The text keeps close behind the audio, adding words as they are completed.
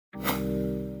So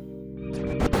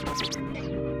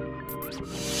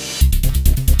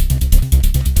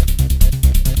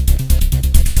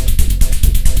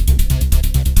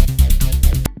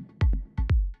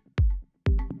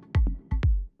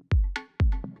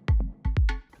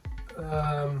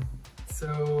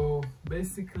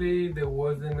basically there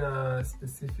wasn't a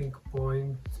specific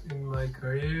point in my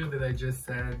career that I just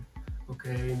said,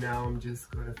 okay, now I'm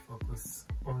just gonna focus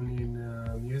only in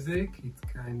music. It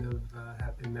kind of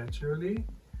happened naturally.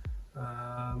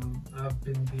 I've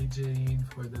been DJing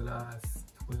for the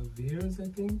last 12 years, I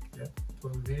think. Yeah,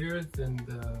 12 years, and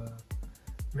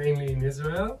mainly in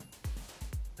Israel.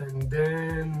 And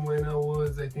then when I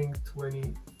was, I think,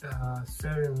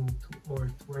 27 or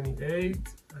 28,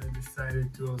 I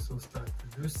decided to also start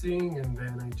producing, and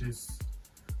then I just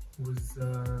was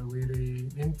really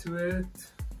into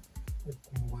it. It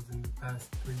was in the past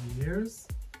 3 years.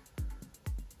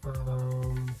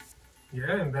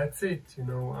 Yeah, and that's it. You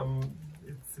know,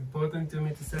 it's important to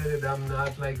me to say that I'm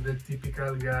not like the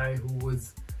typical guy who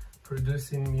was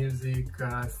producing music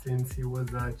since he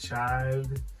was a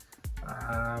child.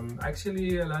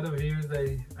 Actually, a lot of years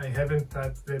I haven't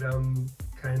thought that I'm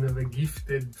kind of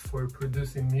gifted for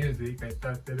producing music. I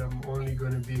thought that I'm only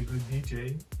gonna be a good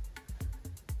DJ.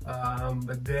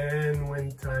 But then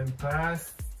when time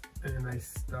passed and I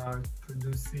start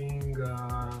producing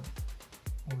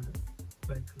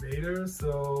like later,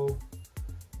 so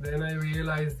then I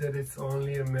realized that it's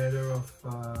only a matter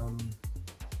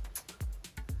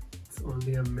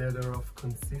of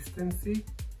consistency.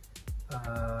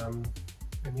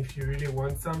 And if you really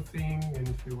want something, and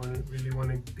if you really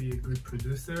want to be a good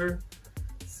producer,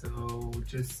 so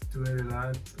just do it a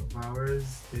lot of hours,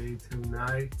 day till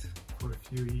night, for a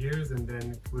few years, and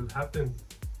then it will happen.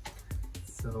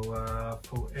 So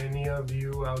for any of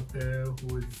you out there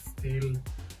who is still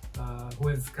who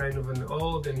is kind of an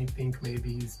old and you think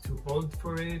maybe he's too old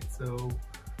for it, so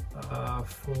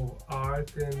for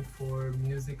art and for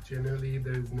music generally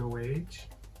there's no age.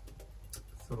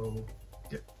 So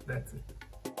yeah, that's it.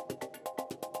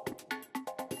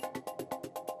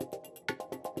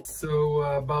 So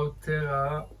about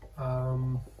Terra,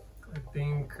 I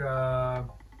think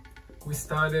we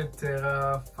started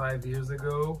Terra 5 years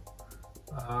ago.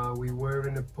 We were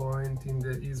in a point in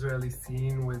the Israeli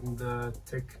scene when the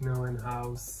techno and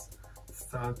house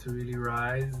start to really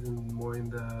rise, and more in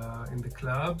the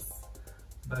clubs.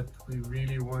 But we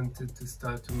really wanted to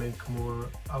start to make more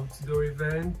outdoor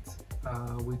event,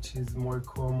 which is more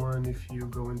common if you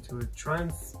go into a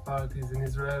trance parties in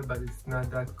Israel, but it's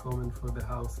not that common for the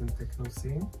house and techno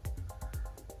scene.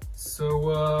 So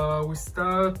we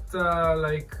start with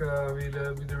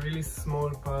the really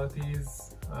small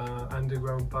parties,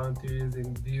 underground parties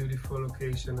in beautiful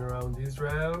location around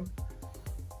Israel,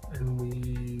 and we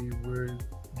were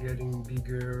getting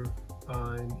bigger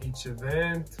in each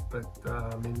event, but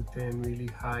maintain really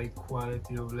high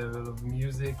quality of level of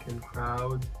music and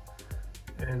crowd.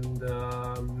 And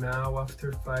now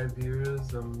after 5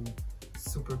 years, I'm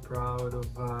super proud of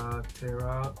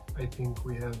Terra. I think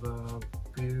we have a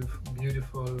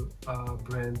beautiful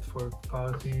brand for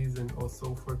parties and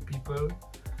also for people.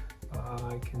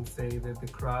 I can say that the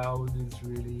crowd is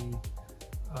really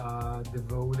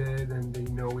devoted, and they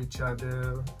know each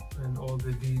other, and all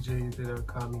the DJs that are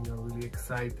coming are really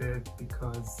excited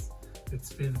because it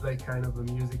feels like kind of a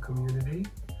music community.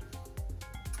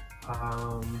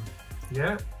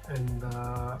 Yeah, and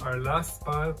our last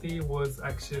party was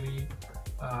actually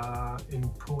in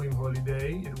Purim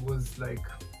holiday. It was like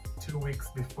 2 weeks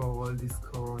before all this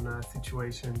Corona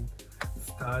situation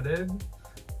started,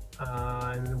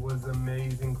 and it was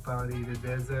amazing party in the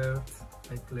desert.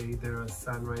 I played there a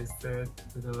sunrise set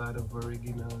with a lot of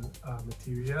original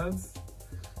materials,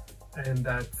 and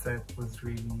that set was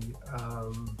really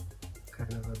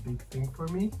kind of a big thing for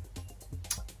me.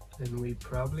 And we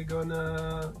probably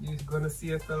you're gonna see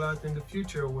it a lot in the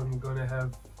future when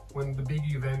the big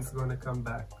events gonna come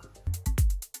back.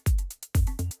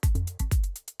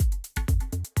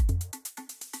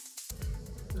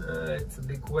 It's a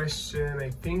big question. I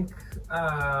think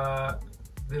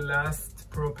the last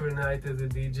proper night as a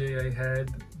DJ I had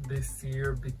this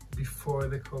year before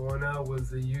the Corona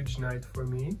was a huge night for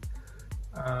me.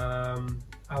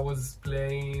 I was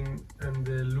playing in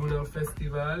the Lunar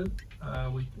Festival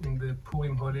in the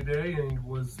Purim holiday, and it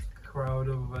was a crowd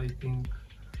of I think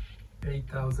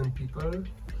 8,000 people,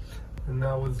 and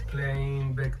I was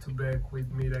playing back to back with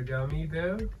Midagami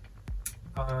there,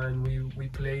 and we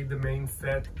played the main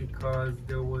set because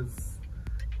there was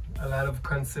a lot of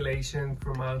cancellation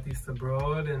from artists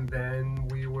abroad, and then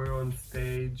we were on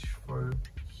stage for a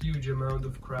huge amount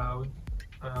of crowd,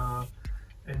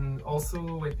 and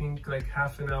also, I think like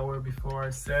half an hour before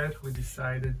our set, we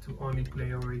decided to only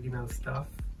play original stuff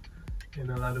and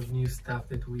a lot of new stuff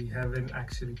that we haven't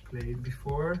actually played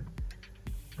before.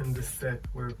 And the set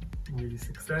were really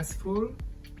successful.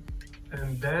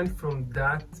 And then from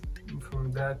that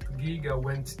gig, I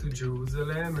went to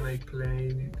Jerusalem and I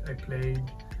played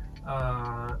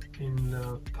in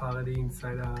a party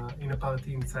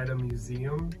inside a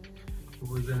museum. It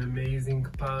was an amazing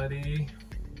party.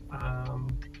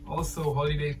 Also,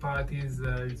 holiday parties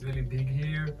is really big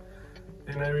here.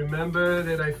 And I remember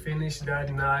that I finished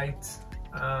that night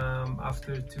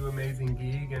after 2 amazing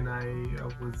gigs, and I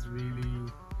was really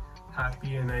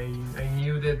happy, and I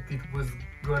knew that it was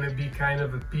gonna be kind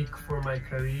of a peak for my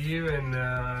career, and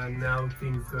now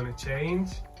things gonna change.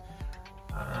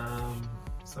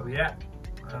 So yeah,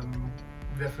 I'm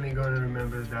definitely gonna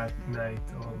remember that night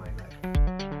all my life.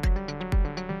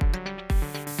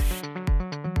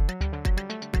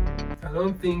 I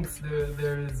don't think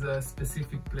there is a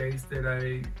specific place that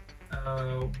I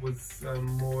was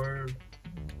more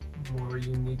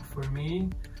unique for me.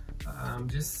 I'm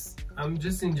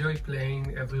just enjoy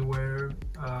playing everywhere.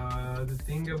 The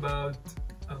thing about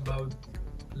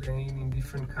playing in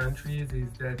different countries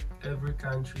is that every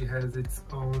country has its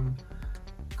own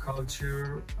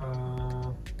culture,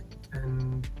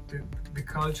 and the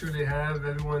culture they have,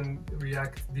 everyone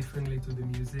reacts differently to the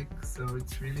music. So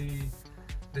it's really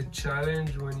the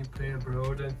challenge when you play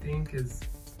abroad, I think, is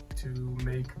to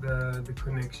make the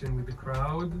connection with the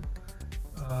crowd,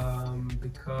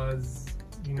 because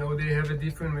you know they have a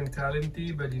different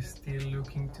mentality, but you're still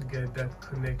looking to get that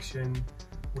connection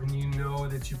when you know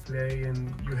that you play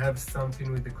and you have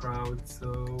something with the crowd.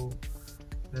 So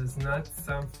there's not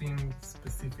something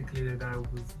specifically that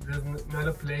there's not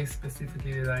a place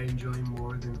specifically that I enjoy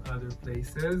more than other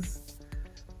places.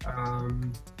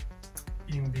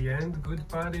 In the end, good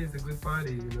party is a good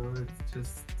party, you know.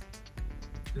 It's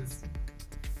just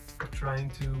trying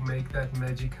to make that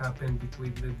magic happen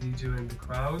between the DJ and the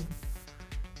crowd.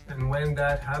 And when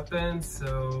that happens,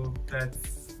 so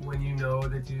that's when you know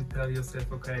that you tell yourself,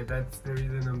 okay, that's the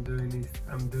reason I'm doing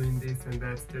this, and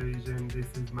that's the reason this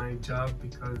is my job,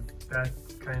 because that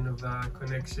kind of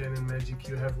connection and magic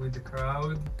you have with the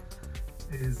crowd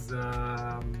is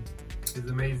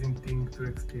amazing thing to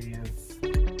experience.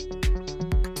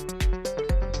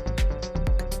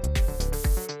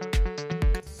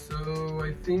 So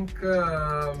I think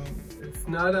it's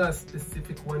not a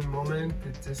specific one moment,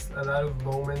 it's just a lot of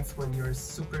moments when you're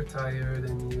super tired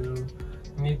and you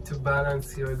need to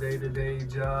balance your day-to-day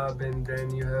job, and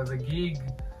then you have a gig,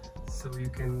 so you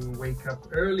can wake up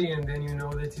early and then you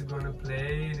know that you're gonna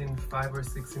play it in 5 or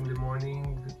 6 in the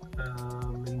morning,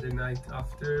 in the night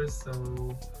after. So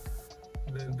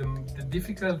the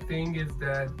difficult thing is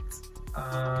that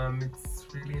it's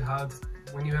really hard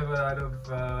when you have a lot of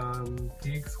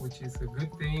gigs, which is a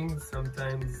good thing.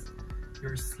 Sometimes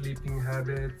your sleeping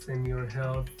habits and your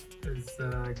health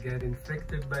get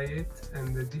infected by it,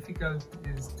 and the difficult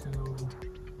is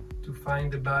to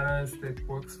find the balance that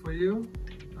works for you,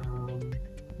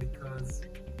 because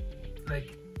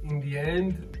like in the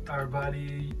end our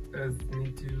body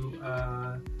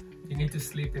you need to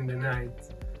sleep in the night.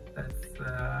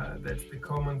 That's the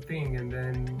common thing, and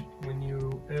then when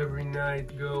you every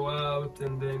night go out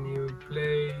and then you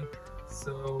play,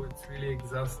 so it's really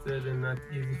exhausted and not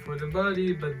easy for the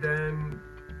body. But then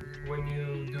when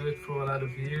you do it for a lot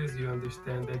of years, you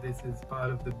understand that this is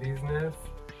part of the business,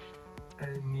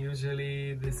 and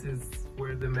usually this is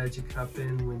where the magic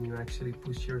happens, when you actually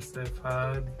push yourself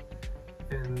hard.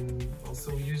 And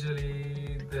also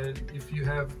usually if you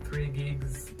have 3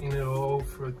 gigs in a row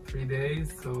for 3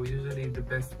 days, so usually the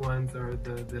best ones are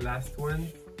the last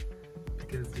ones,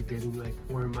 because you're getting like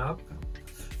warm up.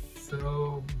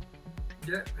 So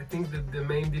yeah, I think that the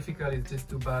main difficulty is just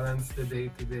to balance the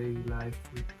day-to-day life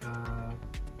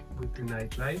with the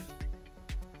nightlife,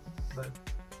 but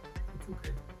it's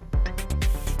okay.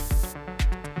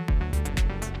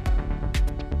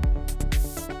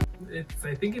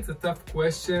 I think it's a tough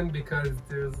question, because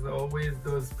there's always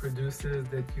those producers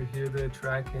that you hear the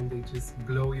track and they just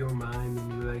blow your mind, and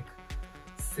you like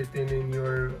sitting in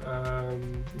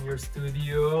your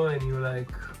studio and you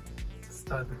like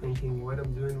start thinking what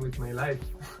I'm doing with my life.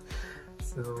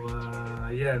 So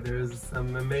yeah, there's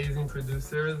some amazing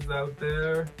producers out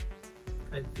there.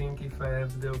 I think if I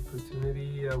have the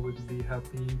opportunity, I would be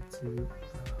happy to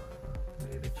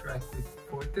play the track with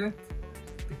Quartet,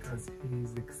 because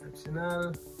he's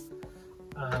exceptional.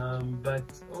 But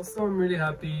also I'm really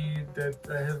happy that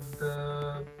I have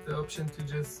the option to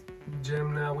just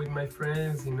jam now with my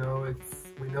friends. You know,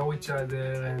 we know each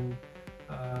other, and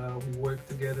We worked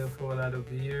together for a lot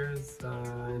of years,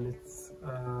 and it's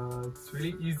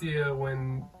really easier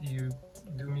when you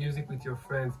do music with your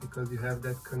friends because you have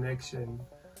that connection.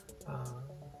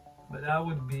 But I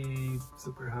would be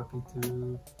super happy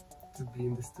to be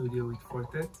in the studio with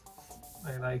Fortet.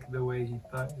 I like the way he's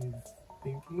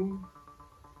thinking.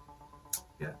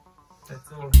 Yeah,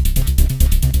 that's all.